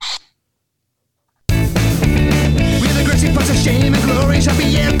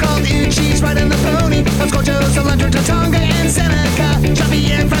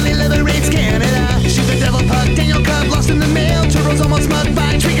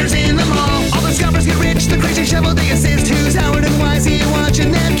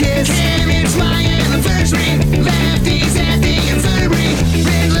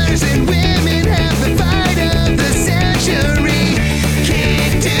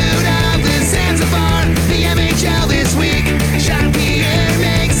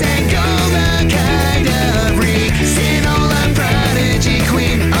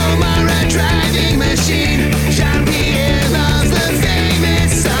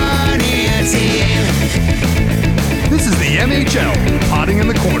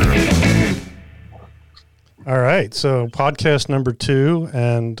All right, so podcast number 2,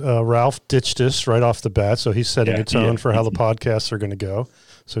 and Ralph ditched us right off the bat, so he's setting a tone for how the podcasts are going to go.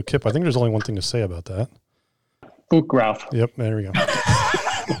 So, Kip, I think there's only one thing to say about that. Book Ralph. Yep, there we go.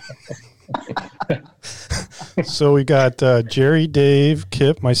 So we got Jerry, Dave,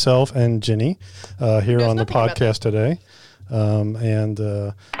 Kip, myself, and Ginny here on the podcast today.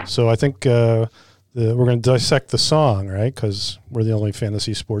 So I think we're going to dissect the song, right? Because we're the only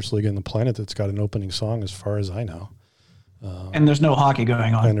fantasy sports league in the planet that's got an opening song as far as I know. And there's no hockey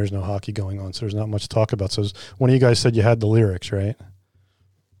going on. And there's no hockey going on, so there's not much to talk about. So one of you guys said you had the lyrics, right?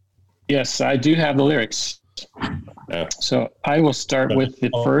 Yes, I do have the lyrics. So I will start with the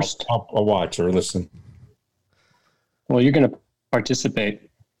first. I'll watch or listen. Well, you're going to participate.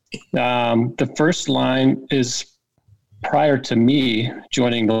 The first line is prior to me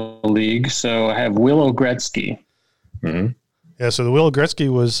joining the league. So I have Willow Gretzky. Mm-hmm. Yeah, so the Willow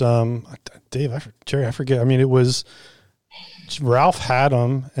Gretzky was, Jerry, I forget. I mean, it was Ralph had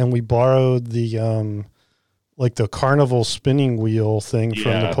him, and we borrowed the the carnival spinning wheel thing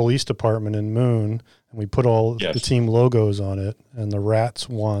from the police department in Moon, and we put all the team logos on it, and the Rats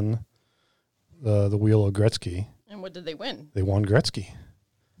won the Willow Gretzky. And what did they win? They won Gretzky.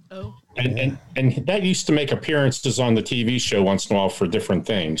 Oh. And that used to make appearances on the TV show once in a while for different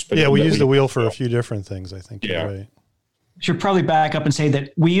things. But we used the wheel for a few different things, I think. Yeah. You're right. Should probably back up and say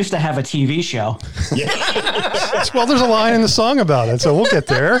that we used to have a TV show. Well, there's a line in the song about it, so we'll get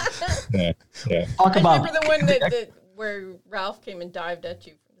there. Yeah. Talk about remember the one that where Ralph came and dived at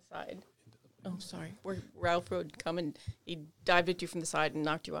you from the side. Oh, sorry. Where Ralph would come and he dived at you from the side and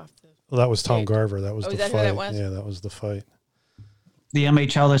knocked you off the. Well, that was Tom Garver. That was the is that fight. who that was? Yeah, that was the fight. the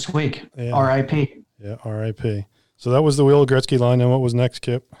MHL this week. Yeah. R.I.P. Yeah, R.I.P. So that was the Willow Gretzky line. And what was next,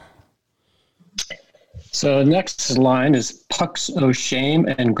 Kip? So next line is Pucks o' Shame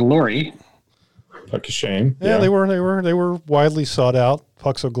and Glory. Puck of Shame. Yeah, they were widely sought out.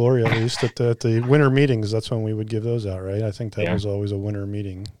 Pucks of Glory, at least at the winter meetings. That's when we would give those out, right? I think that was always a winter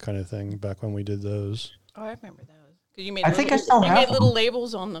meeting kind of thing back when we did those. Oh, I remember those. Because you made little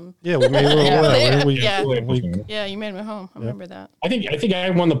labels on them. Yeah, we made little. You made them at home. I remember that. I think I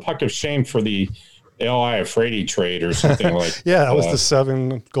won the Puck of Shame for the L.I. Frady trade or something like. Yeah, that was the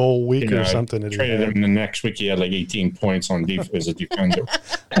 7-goal week or something. I traded him the next week. He had like 18 points on as a defender.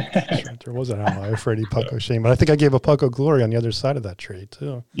 There was an L.I. Frady Puck of Shame, but I think I gave a Puck of Glory on the other side of that trade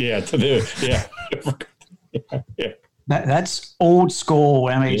too. Yeah, That's old school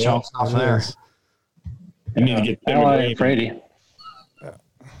MHL stuff there. You need to get L.I. Frady.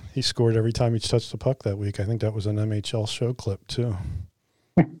 He scored every time he touched the puck that week. I think that was an MHL show clip too.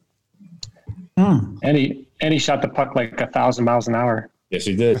 And he shot the puck like 1,000 miles an hour. Yes,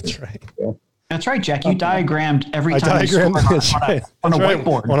 he did. That's right. Yeah. That's right, Jack. You diagrammed every time on a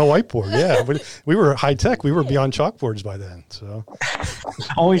whiteboard. On a whiteboard, yeah. We were high tech. We were beyond chalkboards by then. So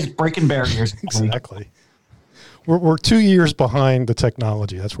always breaking barriers. Exactly. We're 2 years behind the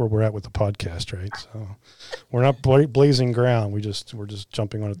technology. That's where we're at with the podcast, right? So we're not blazing ground. We're just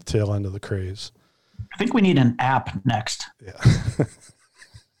jumping on at the tail end of the craze. I think we need an app next. Yeah.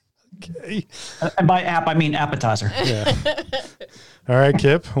 Okay. And by app, I mean appetizer. Yeah. All right,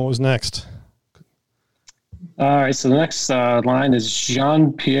 Kip. What was next? All right. So the next line is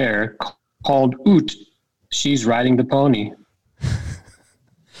Jean Pierre called Oot. She's riding the pony.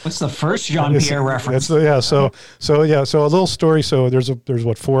 What's the first Jean Pierre reference? So a little story. So there's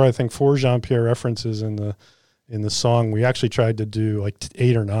four Jean Pierre references in the song. We actually tried to do like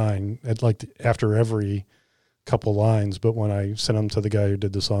 8 or 9 after every couple lines, but when I sent them to the guy who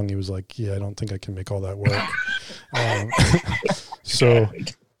did the song, he was like, "Yeah, I don't think I can make all that work." So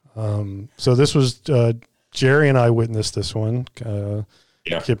this was Jerry and I witnessed this one.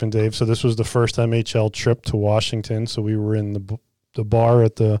 Kip and Dave. So this was the first MHL trip to Washington. So we were in the bar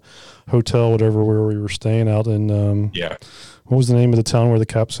at the hotel, whatever, where we were staying out in. What was the name of the town where the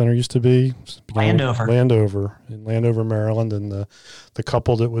Cap Center used to be? Landover. In Landover, Maryland, and the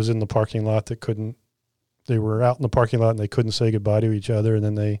couple that was in the parking lot that couldn't. They were out in the parking lot and they couldn't say goodbye to each other, and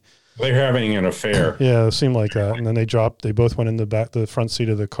then they were having an affair. Yeah, it seemed like that. And then they both went in the front seat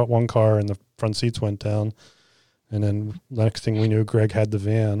of the one car, and the front seats went down. And then next thing we knew, Greg had the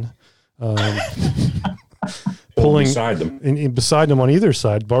van, pulling beside them. Beside them on either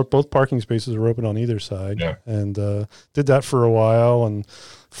side. Both parking spaces were open on either side, and did that for a while and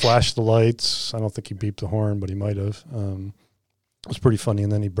flashed the lights. I don't think he beeped the horn, but he might have. It was pretty funny,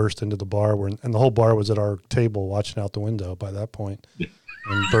 and then he burst into the bar, and the whole bar was at our table watching out the window by that point.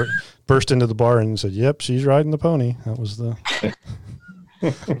 And burst into the bar and said, "Yep, she's riding the pony." That was so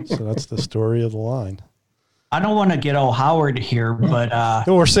that's the story of the line. I don't want to get all Howard here, but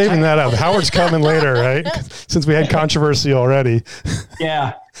No, we're saving that up. Howard's coming later, right? Since we had controversy already.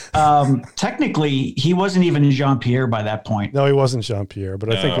 yeah. Technically, he wasn't even Jean-Pierre by that point. No, he wasn't Jean-Pierre,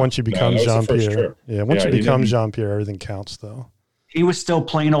 but I think once you become that was the first Jean-Pierre, trip. once you he become didn't- Jean-Pierre, everything counts, though. He was still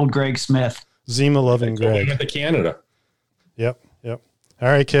plain old Greg Smith. Zima loving So we Greg. went to Canada. Yep. All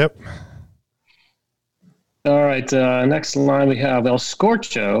right, Kip. All right. Next line we have El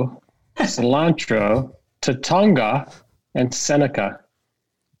Scorcho, Cilantro, Tatonga, and Seneca.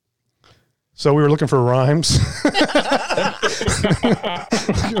 So we were looking for rhymes.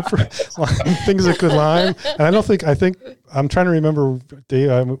 Things that could rhyme. And I think I'm trying to remember, Dave,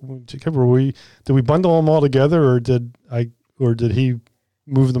 did we bundle them all together or did he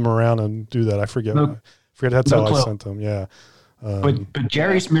move them around and do that? I forget. No- That's no how I clue. sent them. Yeah. But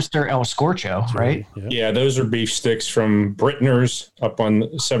Jerry's Mr. El Scorcho, right? Yeah. Yeah, those are beef sticks from Brittner's up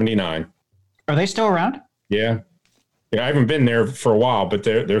on 79. Are they still around? Yeah. I haven't been there for a while, but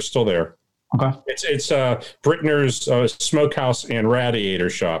they're still there. Okay. It's Brittner's Smokehouse and Radiator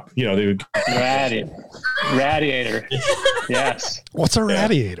Shop. You know, Radiator. Yes. What's a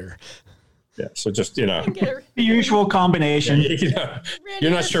radiator? yeah. So just you know, Get her- The usual combination.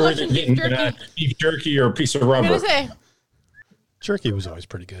 you're not sure whether you're getting beef jerky or a piece of I'm rubber. gonna say Jerky was always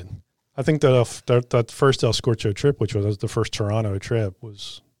pretty good. I think that first El Scorcho trip, which was the first Toronto trip,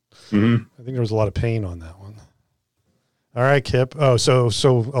 was. Mhm. I think there was a lot of pain on that one. All right, Kip. Oh, so El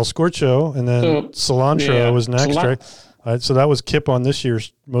Scorcho and then Cilantro yeah, was next, Cilan- right? All right? So that was Kip on this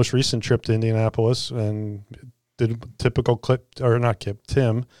year's most recent trip to Indianapolis and did a typical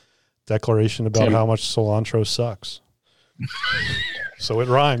Tim declaration about Tim. how much cilantro sucks. So it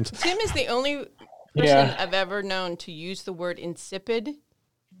rhymed. Tim is the only person Yeah. I've ever known to use the word insipid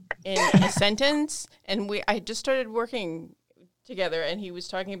in a sentence. And I just started working together, and he was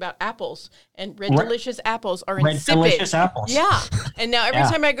talking about apples, and red delicious apples are Red insipid. delicious apples. Yeah, and now every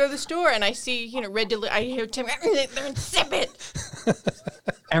Yeah. time I go to the store and I see I hear Tim, they're insipid.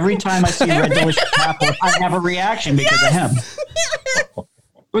 Every time I see red delicious apples, I have a reaction because of him.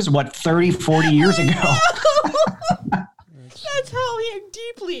 It was 30, 40 years ago. That's how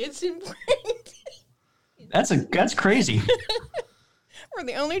deeply it's ingrained. That's crazy. We're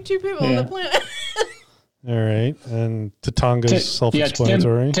the only two people on the planet. All right. And Tatonga's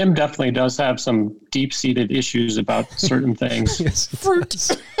self-explanatory. Tim definitely does have some deep-seated issues about certain things. Yes, Fruit.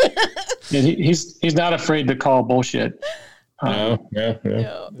 And he's not afraid to call bullshit No, yeah. Yeah.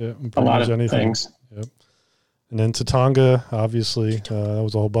 yeah, a pretty lot much of anything. things. And then Tatonga, obviously, that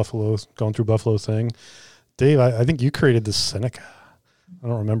was a whole going through Buffalo thing. Dave, I think you created the Seneca. I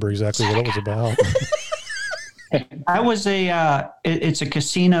don't remember exactly what it was about. I was it's a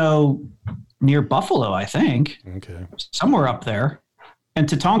casino near Buffalo, I think, Okay. somewhere up there. And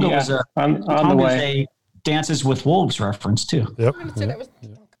Tatonga Yeah, was on the Tatonga's way. a Dances with Wolves reference too. Yep. I'm gonna say that was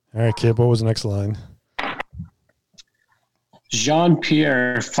All right, Kip, what was the next line?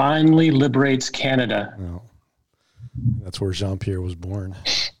 Jean-Pierre finally liberates Canada. No. That's where Jean-Pierre was born.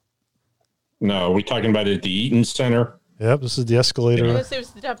 No, we talking about it at the Eaton Center. Yep, this is the escalator. it was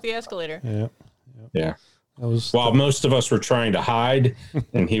the top of the escalator. Yeah. Yeah. That was While most of us were trying to hide,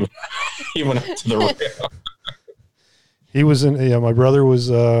 and he went up to the rail. he was in my brother was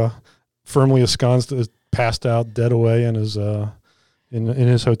firmly ensconced, passed out, dead away in his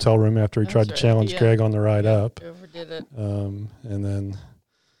his hotel room after he tried to That's right, challenge yeah. Greg on the ride up. Overdid it. And then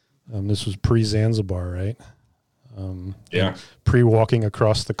this was pre-Zanzibar, right? Yeah. Pre-walking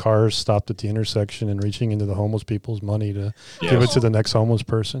across the cars, stopped at the intersection and reaching into the homeless people's money to give it Yes. to the next homeless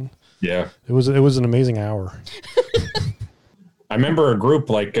person. Yeah. It was an amazing hour. I remember a group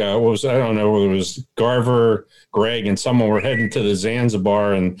like I don't know whether it was Garver, Greg, and someone were heading to the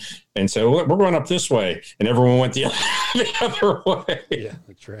Zanzibar and said, well, we're going up this way, and everyone went the other way. Yeah,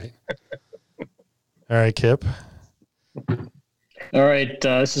 that's right. All right, Kip. All right,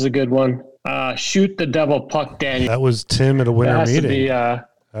 this is a good one. Shoot the devil, Puck Daniel. That was Tim at a That winter has to meeting. be That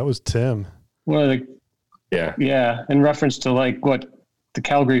was Tim. one of the Yeah. in reference to like what the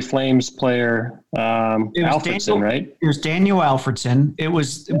Calgary Flames player Alfredson, Daniel, right? It was Daniel Alfredson. It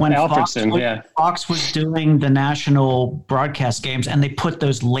was when Alfredson, Fox was doing the national broadcast games, and they put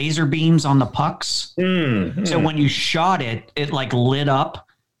those laser beams on the pucks. Mm. So when you shot it, it like lit up.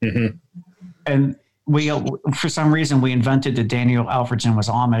 Mhm. And we, for some reason, we invented that Daniel Alfredson was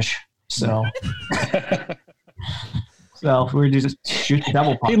Amish. So, we just shoot the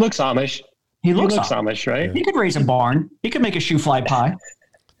devil puck. He looks Amish. He looks Amish, right? He could raise a barn. He could make a shoe fly pie.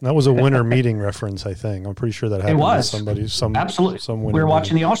 That was a winter meeting reference, I think. I'm pretty sure that happened. was. Some Absolutely. We winter were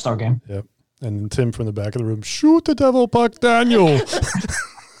watching meeting. the All-Star game. Yep. And then Tim from the back of the room, shoot the devil, Puck Daniel.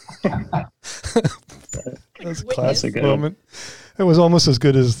 classic good. moment. It was almost as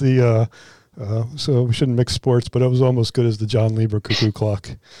good as the. So we shouldn't mix sports, but it was almost good as the John Lieber cuckoo clock.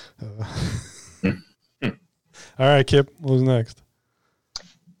 All right, Kip. What was next?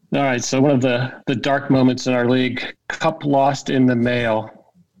 All right. So one of the dark moments in our league, cup lost in the mail.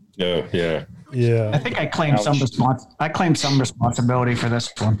 Oh, yeah. Yeah. I think I claimed some responsibility for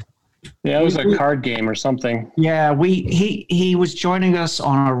this one. Yeah, it was a card game or something. Yeah, he was joining us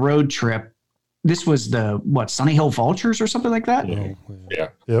on a road trip. This was Sunny Hill Vultures or something like that? Yeah.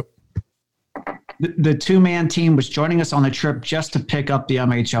 Yep. The two-man team was joining us on the trip just to pick up the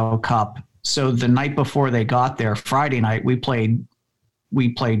MHL Cup. So the night before they got there, Friday night, we played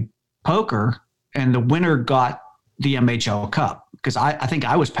poker, and the winner got the MHL Cup because I think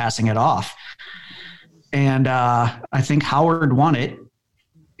I was passing it off. And I think Howard won it.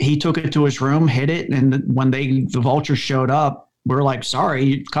 He took it to his room, hit it, and when the Vultures showed up, we're like,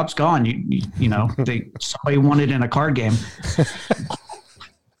 "Sorry, cup's gone." You know, somebody won it in a card game.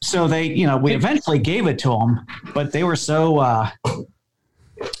 So we eventually gave it to them, but they were so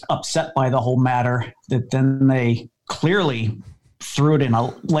upset by the whole matter that then they clearly threw it in a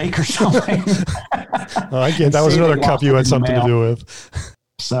lake or something. That was another cup you had something to do with.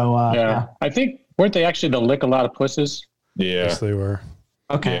 So yeah, I think weren't they actually the Lick a Lot of Pusses? Yeah. Yes, they were.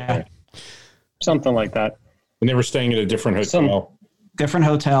 Okay. Yeah. Something like that. And they were staying at a different hotel. Different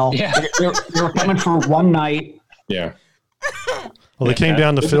hotel. Yeah. They were coming for one night. Yeah. Well, they came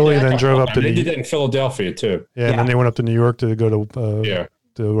down to Philly and then drove up to They did that in Philadelphia too. Yeah, and then they went up to New York to go to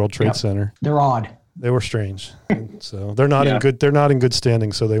the World Trade Yep. Center. They're odd. They were strange. So they're not in good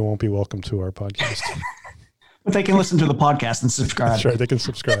standing, so they won't be welcome to our podcast. But they can listen to the podcast and subscribe. That's right. They can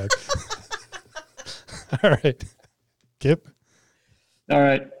subscribe. All right. Kip? All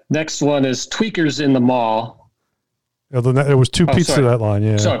right. Next one is Tweakers in the Mall. There was two beats to that line,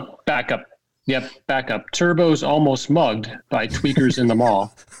 yeah. So back up. Yep, back up. Turbos almost mugged by Tweakers in the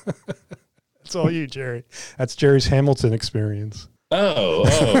Mall. That's all you, Jerry. That's Jerry's Hamilton experience. Oh.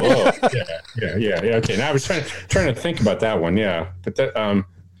 Yeah. Okay. Now I was trying to think about that one. Yeah. But that,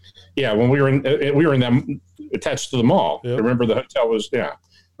 when we were in that attached to the mall. Yep. I remember the hotel was,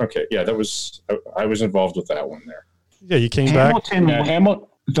 Okay. Yeah. That was, I was involved with that one there. Yeah. You came Hamilton back. was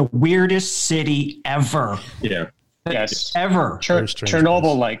the weirdest city ever. Yeah. Yes. Ever.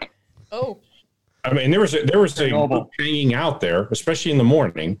 Chernobyl like. Oh. I mean, there was a group hanging out there, especially in the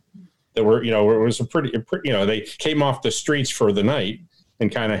morning. That were, it was a pretty, they came off the streets for the night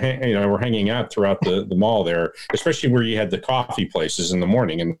and kind of, were hanging out throughout the mall there, especially where you had the coffee places in the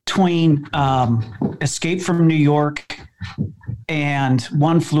morning. And between Escape from New York and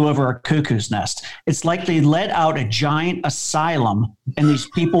One Flew Over a Cuckoo's Nest, it's like they let out a giant asylum, and these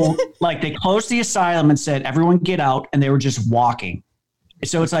people, they closed the asylum and said, "Everyone get out," and they were just walking.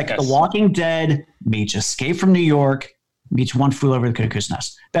 So it's like The Walking Dead meets Escape from New York meets One Flew Over the Cuckoo's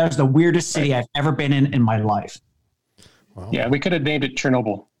Nest. That was the weirdest city I've ever been in my life. Wow. Yeah, we could have named it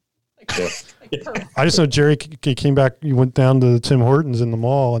Chernobyl. I just know Jerry came back. He went down to Tim Hortons in the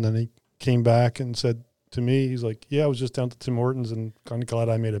mall, and then he came back and said to me, he's like, "Yeah, I was just down to Tim Hortons and kind of glad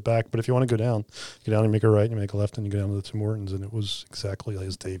I made it back. But if you want to go down and make a right and you make a left and you go down to the Tim Hortons." And it was exactly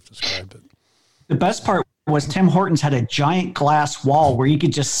as Dave described it. The best part was Tim Hortons had a giant glass wall where you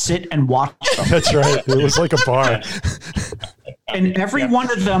could just sit and watch them. That's right. It was like a bar. And every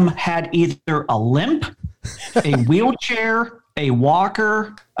one of them had either a limp, a wheelchair, a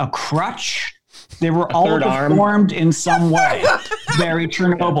walker, a crutch. They were all deformed in some way. Very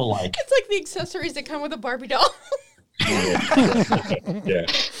Chernobyl-like. It's like the accessories that come with a Barbie doll. Yeah.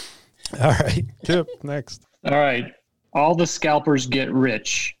 All right. Tip next. All right. All the scalpers get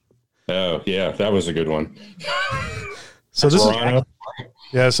rich. Oh, yeah. That was a good one. So this Toronto.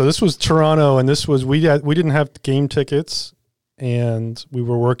 so this was Toronto, and this was we didn't have game tickets, and we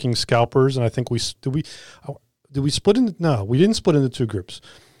were working scalpers, and I think we split into we didn't split into two groups.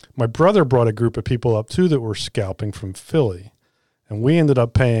 My brother brought a group of people up too that were scalping from Philly, and we ended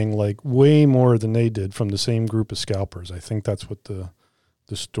up paying way more than they did from the same group of scalpers. I think that's what the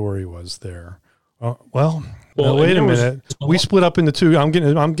story was there. Well, wait a minute. We split up into two. I'm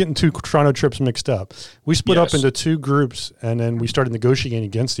getting two Toronto trips mixed up. We split up into two groups, and then we started negotiating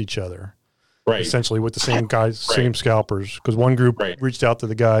against each other. Right. Essentially with the same guys, same scalpers. Because one group reached out to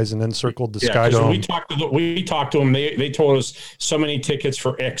the guys and then circled the Sky Dome. We talked to them. They told us so many tickets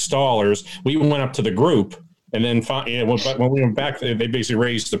for X dollars. We went up to the group, and then when we went back, they basically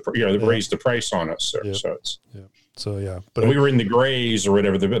raised the price on us. But we were in the grays or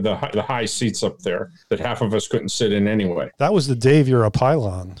whatever, the high seats up there that half of us couldn't sit in anyway. That was the Dave, You're a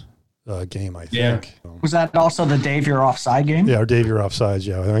Pylon game, I think. Yeah. Was that also the Dave, You're Offside game? Yeah, or Dave, You're Offsides.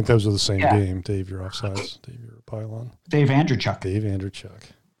 Yeah, I think those were the same game. Dave, You're Offsides. Dave, You're a pylon. Dave Andrewchuk. Dave Andrewchuk.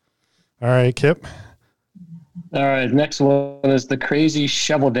 All right, Kip. All right, next one is the crazy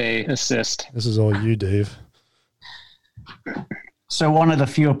shovel day assist. This is all you, Dave. So one of the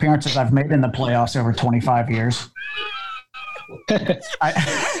few appearances I've made in the playoffs over 25 years.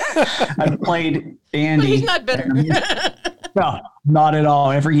 I've played Andy. He's not bitter. No, not at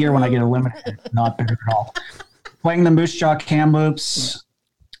all. Every year when I get eliminated, not bitter at all. Playing the Moose Jaw Kamloops,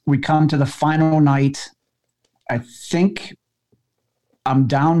 we come to the final night. I think I'm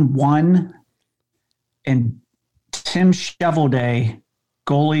down 1, and Tim Shovelday,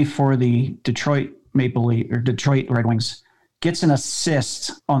 goalie for the Detroit Red Wings, gets an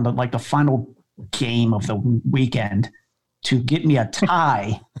assist on the final game of the weekend to get me a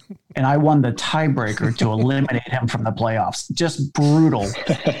tie, and I won the tiebreaker to eliminate him from the playoffs. Just brutal.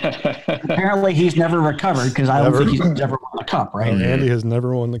 Apparently, he's never recovered because I don't think he's ever won the cup, right? Andy has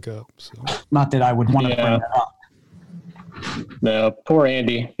never won the cup. So. Not that I would want to bring that up. No, poor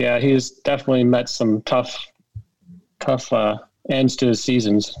Andy. Yeah, he's definitely met some tough ends to his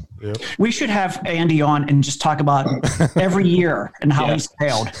seasons. Yep. We should have Andy on and just talk about every year and how he's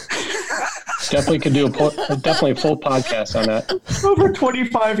failed. Definitely could do a full podcast on that. Over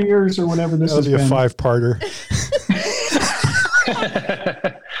 25 years or whatever this has been. That'll be a 5-parter.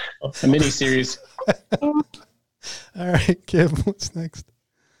 A mini series. All right, Kim, what's next?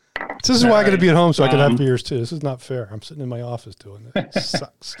 This is why I got to be at home so I can have beers too. This is not fair. I'm sitting in my office doing it. It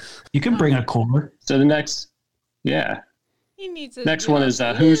sucks. You can bring a cooler. So the next, He needs a next one is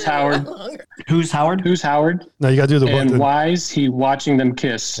Who's Howard? Who's Howard? Who's Howard? No, you got to do the And why is he watching them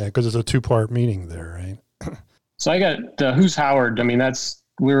kiss? Yeah, because it's a 2-part meeting there, right? So I got Who's Howard. I mean,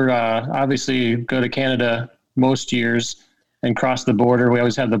 we're obviously go to Canada most years and cross the border. We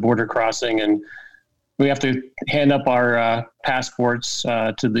always have the border crossing, and we have to hand up our passports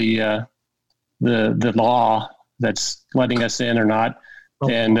to the law that's letting us in or not.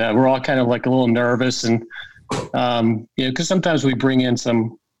 And we're all kind of like a little nervous, and because sometimes we bring in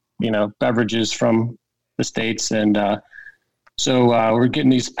some beverages from the States, and so we're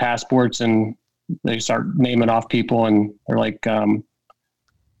getting these passports, and they start naming off people, and they're like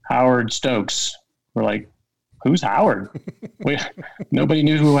Howard Stokes. We're like, who's Howard? Nobody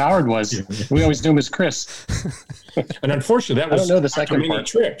knew who Howard was. We always knew him as Chris. And unfortunately, that was I don't know the second part.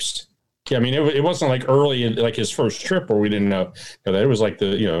 trips. Yeah, I mean, it wasn't like early in like his first trip where we didn't know that. It was like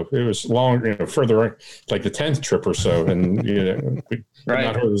it was long, further, like the 10th trip or so, and we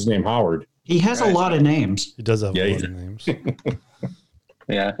not heard his name Howard. He has a lot of names. He does have a lot of names.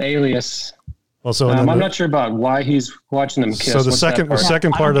 Yeah, alias. Also, I'm not sure about why he's watching them kiss. So the second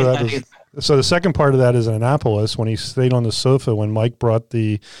part of that is. So the second part of that is in Annapolis when he stayed on the sofa when Mike brought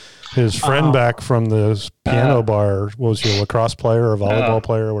his friend back from the piano bar. What was he, a lacrosse player or volleyball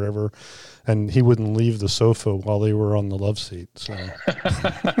player or whatever? And he wouldn't leave the sofa while they were on the love seat. So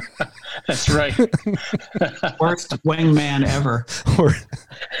that's right. Worst wingman ever.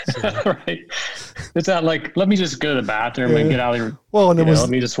 Right. It's not like, let me just go to the bathroom and get out of here. Well, and let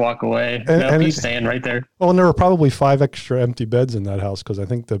me just walk away. And he's staying right there. Well, and there were probably 5 extra empty beds in that house because I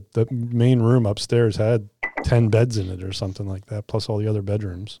think the main room upstairs had 10 beds in it or something like that, plus all the other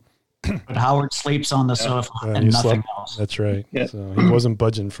bedrooms. But Howard sleeps on the sofa and nothing else. That's right. Yep. So he wasn't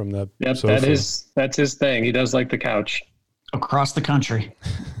budging from that sofa. That's his thing. He does like the couch. Across the country.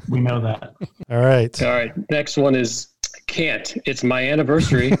 We know that. All right. Next one is Can't. It's my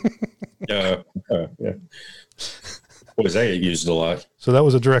anniversary. Yeah. What was that used a lot? So that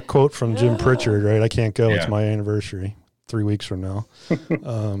was a direct quote from Jim Pritchard, right? I can't go. Yeah. It's my anniversary 3 weeks from now. I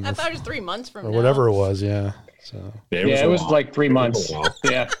thought it was 3 months from now. Or whatever it was, yeah. So it was like 3 months.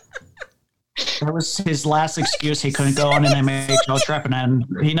 Yeah. That was his last excuse. He couldn't go on an NHL trip, and then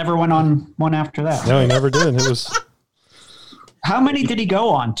he never went on one after that. No, he never did. It was. How many did he go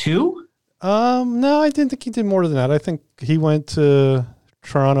on? 2? No, I didn't think he did more than that. I think he went to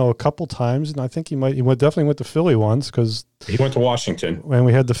Toronto a couple times, and I think he definitely went to Philly once because he went to Washington. When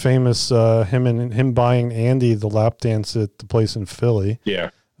we had the famous him buying Andy the lap dance at the place in Philly.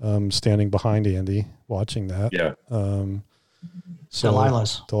 Yeah. Standing behind Andy, watching that. Yeah.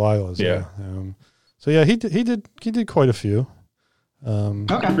 Delilah's. Yeah. So yeah, he did quite a few.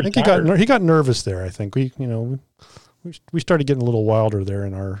 Okay. I think he got nervous there. I think we started getting a little wilder there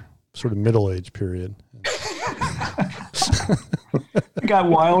in our sort of middle age period. It got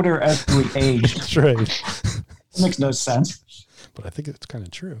wilder as we aged. That's right. Makes no sense. But I think it's kind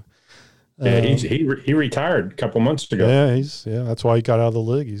of true. Yeah, he retired a couple months ago. Yeah, that's why he got out of the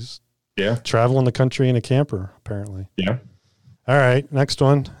league. He's traveling the country in a camper, apparently. Yeah. All right, next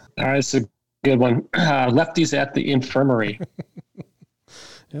one. All right, it's a good one. Lefties at the infirmary.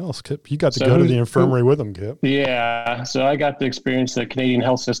 else, Kip? You got to go to the infirmary with him, Kip. Yeah, so I got to experience the Canadian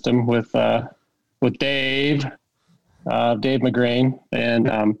health system with Dave McGrain,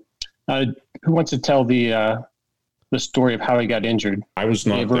 and who wants to tell the story of how he got injured? I was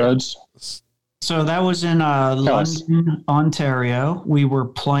not Dave there. Rhodes. So that was in London, Ontario. We were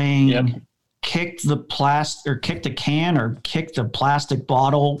playing kick the can or kick the plastic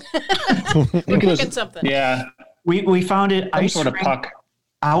bottle. It was something. Yeah, We found it some ice sort of rink puck.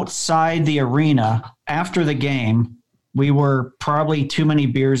 outside the arena after the game. We were probably too many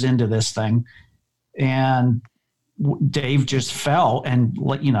beers into this thing, and Dave just fell and,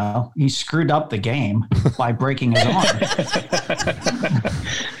 he screwed up the game by breaking his arm.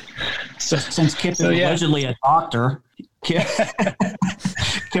 Since Kip is allegedly a doctor, Kip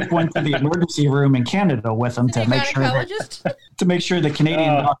went to the emergency room in Canada with him to make sure the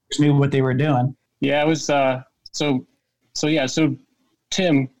Canadian doctors knew what they were doing. Yeah, it was so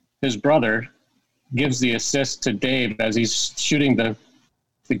Tim, his brother, gives the assist to Dave as he's shooting the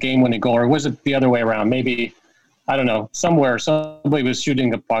game-winning goal, or was it the other way around? Maybe, I don't know. Somewhere somebody was shooting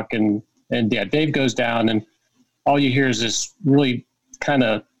the puck, and Dave goes down, and all you hear is this really kind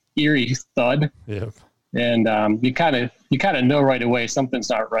of eerie thud. Yep. And you kind of know right away something's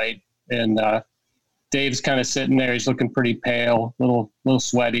not right. And Dave's kind of sitting there. He's looking pretty pale, little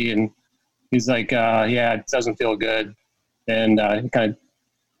sweaty, and he's like, "Yeah, it doesn't feel good." And he kind of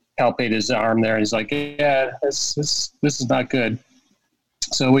palpated his arm there, and he's like, "Yeah, this is not good."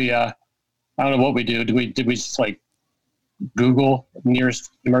 So we, I don't know what we do. Did we just like Google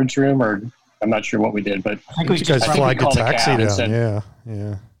nearest emergency room, or I'm not sure what we did, but I think we You guys just flagged a called a taxi cab and down. said-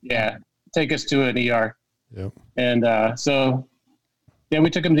 Yeah. take us to an ER. Yep. And so we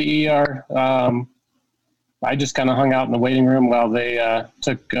took him to ER. I just kind of hung out in the waiting room while they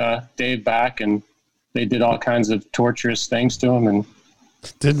took Dave back, and they did all kinds of torturous things to him and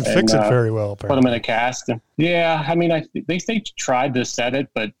Didn't fix it very well, put apparently. him in a cast. And, yeah, I mean, they tried to set it,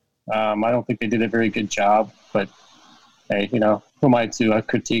 but I don't think they did a very good job. But hey, who am I to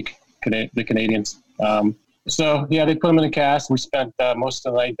critique the Canadians? So yeah, they put him in a cast. We spent most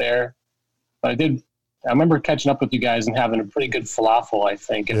of the night there. I remember catching up with you guys and having a pretty good falafel, I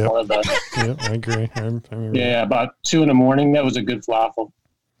think, in one of the. Yeah, I agree. I remember. Yeah, about 2 a.m. That was a good falafel.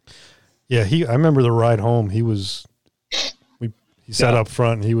 Yeah, I remember the ride home. He sat up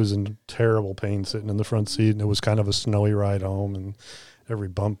front, and he was in terrible pain sitting in the front seat, and it was kind of a snowy ride home, and every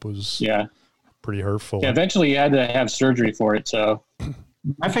bump was pretty hurtful. Yeah, eventually he had to have surgery for it. So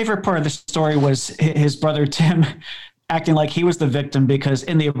My favorite part of the story was his brother Tim acting like he was the victim, because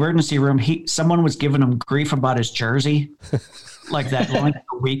in the emergency room, someone was giving him grief about his jersey, like that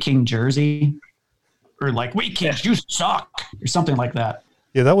We King jersey, or like "We Kings, you suck," or something like that.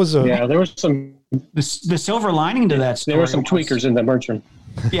 Yeah, that was there was some. The silver lining to that story. There were some tweakers in the emergency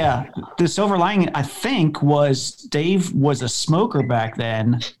room. Yeah, the silver lining, I think, was Dave was a smoker back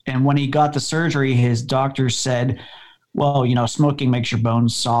then, and when he got the surgery, his doctor said, "Well, smoking makes your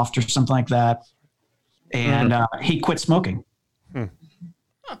bones soft," or something like that, and he quit smoking. I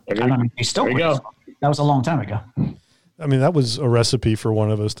don't know, he still quit smoking. That was a long time ago. I mean, that was a recipe for one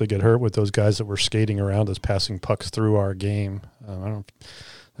of us to get hurt with those guys that were skating around us, passing pucks through our game.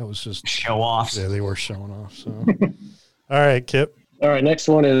 That was just show offs. Yeah, they were showing off. So, all right, Kip. All right, next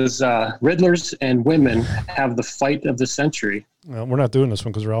one is Riddlers and women have the fight of the century. We're not doing this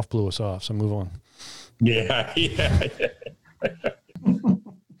one because Ralph blew us off. So move on. Yeah.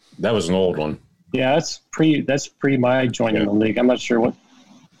 That was an old one. Yeah, that's pre my joining the league. I'm not sure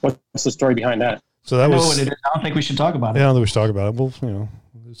what's the story behind that. So that was. What it is. I don't think we should talk about it. Yeah, I don't think we should talk about it. Well,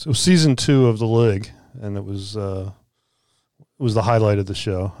 it was season 2 of the league, and it was the highlight of the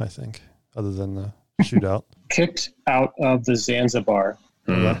show, I think, other than the shootout. Kicked out of the Zanzibar.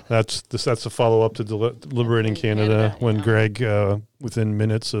 That's a follow up to Liberating Canada when Greg, within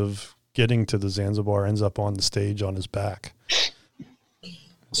minutes of getting to the Zanzibar, ends up on the stage on his back.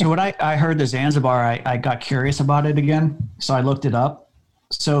 So when I heard the Zanzibar, I got curious about it again. So I looked it up.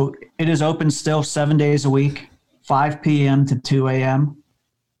 So it is open still 7 days a week, 5 p.m. to 2 a.m.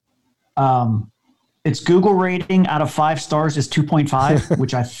 Its Google rating out of 5 stars is 2.5,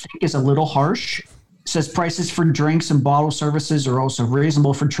 which I think is a little harsh. It says prices for drinks and bottle services are also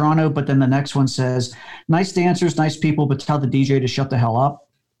reasonable for Toronto, but then the next one says nice dancers, nice people, but tell the DJ to shut the hell up.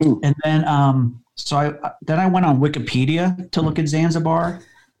 Ooh. And then I went on Wikipedia to look at Zanzibar,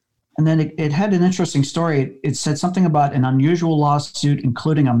 and then it had an interesting story. It said something about an unusual lawsuit,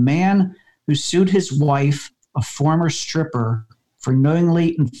 including a man who sued his wife, a former stripper, for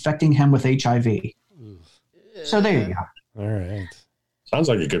knowingly infecting him with HIV. So there you go. All right. Sounds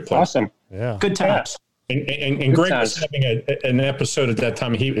like a good place. Awesome. Yeah. Good times. And Greg was having an episode at that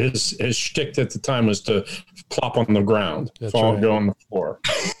time. His shtick at the time was to plop on the ground, go on the floor.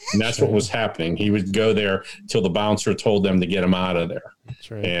 And that's what was happening. He would go there till the bouncer told them to get him out of there.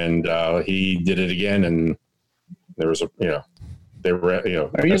 That's right. And he did it again, and there was they were,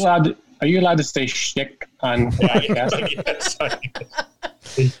 Are you allowed to say shtick on podcast? Yes.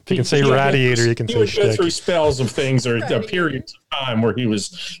 If you can say radiator, you can say shtick. He would go through spells of things or periods of time where he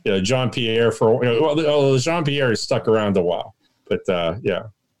was Jean-Pierre although Jean-Pierre stuck around a while. But yeah.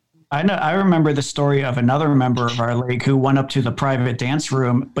 I remember the story of another member of our league who went up to the private dance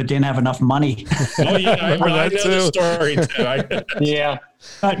room but didn't have enough money. Oh yeah, I know the story too. Yeah.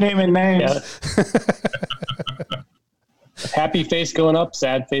 Not naming names. Yeah. Happy face going up,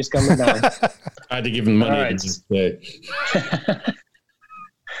 sad face coming down. I had to give him money.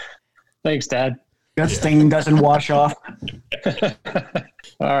 Thanks, Dad. That sting doesn't wash off.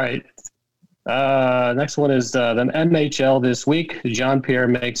 All right. Next one is the NHL this week. Jean-Pierre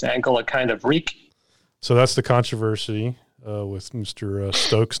makes ankle a kind of reek. So that's the controversy with Mr.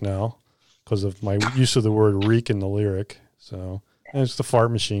 Stokes now because of my use of the word reek in the lyric. So it's the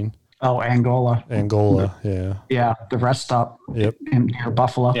fart machine. Oh, Angola, yeah. Yeah, the rest stop. Yep. Near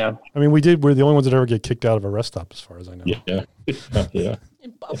Buffalo. Yeah. I mean, we're the only ones that ever get kicked out of a rest stop, as far as I know. Yeah. Yeah.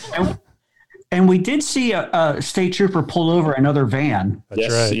 In Buffalo. And we did see a state trooper pull over another van.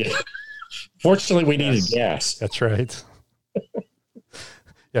 That's right. Yeah. Fortunately, we needed gas. That's right.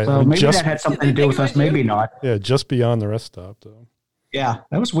 Yeah. So maybe that had something to do with us. Maybe not. Yeah, just beyond the rest stop, though. Yeah,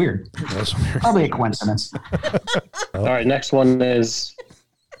 that was weird. Probably a coincidence. All right, next one is.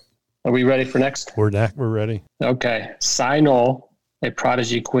 Are we ready for next? We're ready. Okay. Cynol, a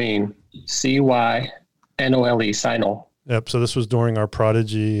prodigy queen. Cynole, Cynol. Yep. So this was during our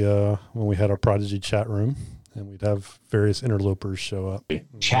Prodigy, when we had our Prodigy chat room, and we'd have various interlopers show up.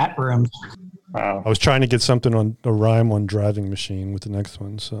 Chat room. Wow. I was trying to get something on a rhyme on driving machine with the next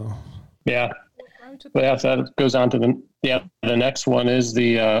one. So yeah. But yeah, so that goes on to the next one is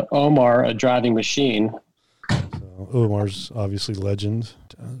the Omar, a driving machine. So Omar's obviously legend.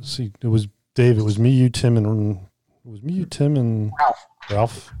 See, it was Dave. It was me, you, Tim, and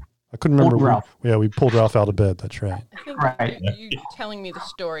Ralph. I couldn't remember. Ralph. Yeah, we pulled Ralph out of bed. That's right. I think Right. you telling me the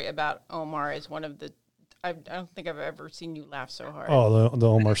story about Omar is one of the. I don't think I've ever seen you laugh so hard. Oh, the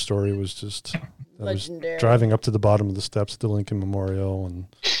Omar story was just legendary. Driving up to the bottom of the steps at the Lincoln Memorial and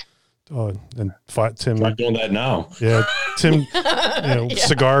Tim. Not doing that now. Yeah, Tim.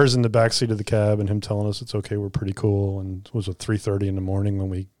 Cigars in the backseat of the cab, and him telling us it's okay. We're pretty cool. And it was at 3:30 in the morning when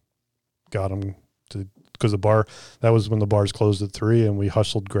we got him to, because the bar, that was when the bars closed at 3, and we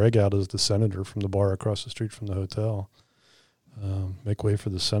hustled Greg out as the senator from the bar across the street from the hotel. Make way for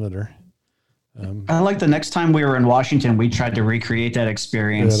the senator. I like the next time we were in Washington, we tried to recreate that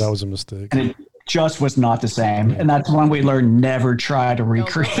experience. Yeah, that was a mistake. And it just was not the same. And that's when we learned never try to Don't go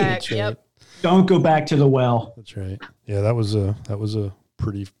recreate. back. Yep. Don't go back to the well. That's right. Yeah, that was a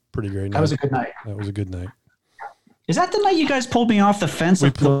pretty great night. That was a good night. That was a good night. Is that the night you guys pulled me off the fence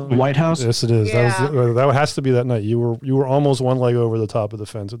at the White House? Yes, it is. Yeah. That has to be that night. You were almost one leg over the top of the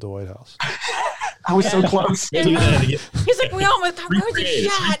fence at the White House. I was so close. He's like, we almost got Rosie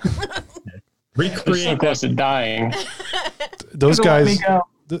shot. Recreate so close to dying. Those guys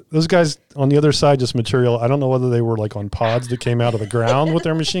on the other side, just material. I don't know whether they were like on pods that came out of the ground with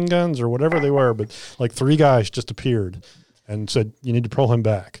their machine guns or whatever they were, but like 3 guys just appeared and said, "You need to pull him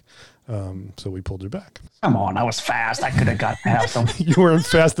back." So we pulled you back. Come on, I was fast. I could have got past them. You weren't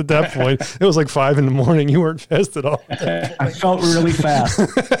fast at that point. It was like 5 a.m. You weren't fast at all. I felt really fast.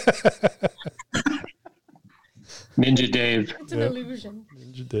 Ninja Dave. It's an illusion.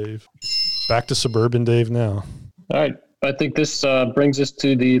 Ninja Dave. Back to Suburban Dave now. All right. I think this brings us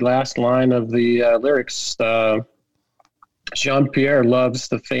to the last line of the lyrics. Jean-Pierre loves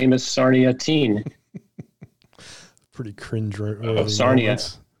the famous Sarnia teen. Pretty cringe. Sarnia.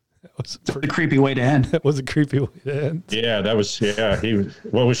 That was a creepy way to end. That was a creepy way to end. Yeah, that was,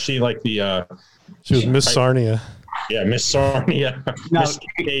 what was she like she was Miss Sarnia. Yeah, Miss Sarnia. No,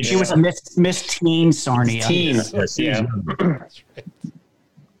 she was a Miss Teen Sarnia. Teen. Yeah.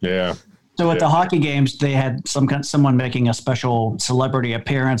 Yeah. So at the hockey games, they had someone making a special celebrity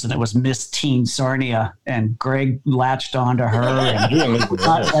appearance, and it was Miss Teen Sarnia, and Greg latched onto her and would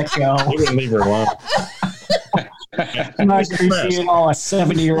not let go. He wouldn't leave her alone. I'm not creepy at all, a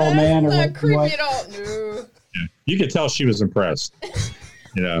 70-year-old man. That's or not creepy what. at all. No. You could tell she was impressed.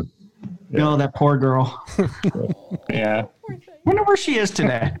 Yeah. No, that poor girl. Yeah. Wonder where she is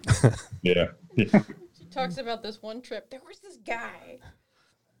today. Yeah. She talks about this one trip. There was this guy.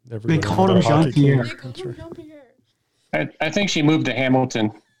 Everybody They called him on the hockey Jean-Pierre. team. They called him Jean-Pierre. I think she moved to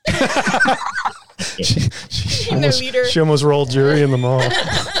Hamilton. she, Being the leader. she almost rolled Jerry in the mall.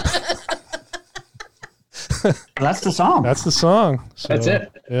 That's the song. That's the song. So, That's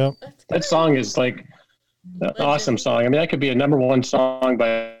it. Yeah. That song is like an awesome song. I mean, that could be a #1 song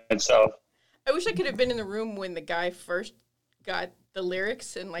by itself. I wish I could have been in the room when the guy first got the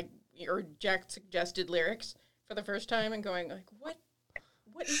lyrics and or Jack suggested lyrics for the first time and going like, what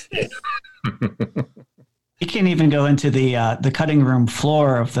is this? He can't even go into the cutting room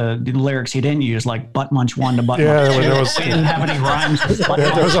floor of the lyrics he didn't use, like butt munch 1 to butt munch 2. He didn't have any rhymes. With butt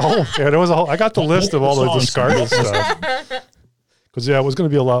There was munch. a whole. I got the list of all the discarded stuff. Because it was going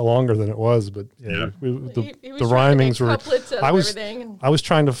to be a lot longer than it was, but the rhymings were. I was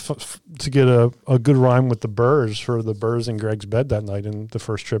trying to get a good rhyme with the Burrs for the Burrs in Greg's bed that night in the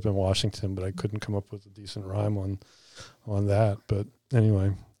first trip in Washington, but I couldn't come up with a decent rhyme on that. But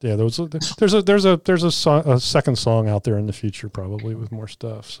anyway, yeah, there's a second song out there in the future probably with more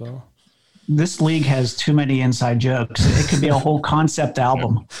stuff. So This league has too many inside jokes. It could be a whole concept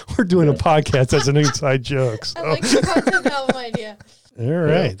album. we're doing a podcast as an inside joke. So. I like the concept album idea. All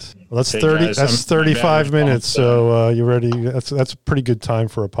right. Well, that's Hey, 30. guys, that's I'm 35 bad minutes. response, So you ready? That's a pretty good time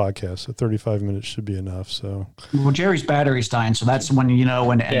for a podcast. So 35 minutes should be enough. So Well, Jerry's battery's dying, so that's when you know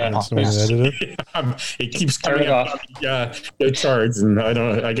when to end Yeah. it off. I'm going to edit it. It keeps Turn coming it up. off. No charge, and I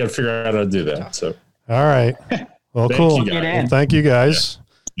got to figure out how to do that. So All right. Well, Thank cool. you, guys. Get in. Well, thank you guys.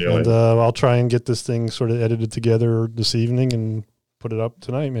 yeah. And I'll try and get this thing sort of edited together this evening and put it up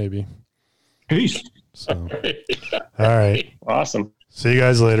tonight, maybe. Peace. So, all right. Awesome. See you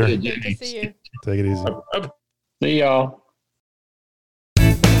guys later. Good to see you. Take it easy. See y'all.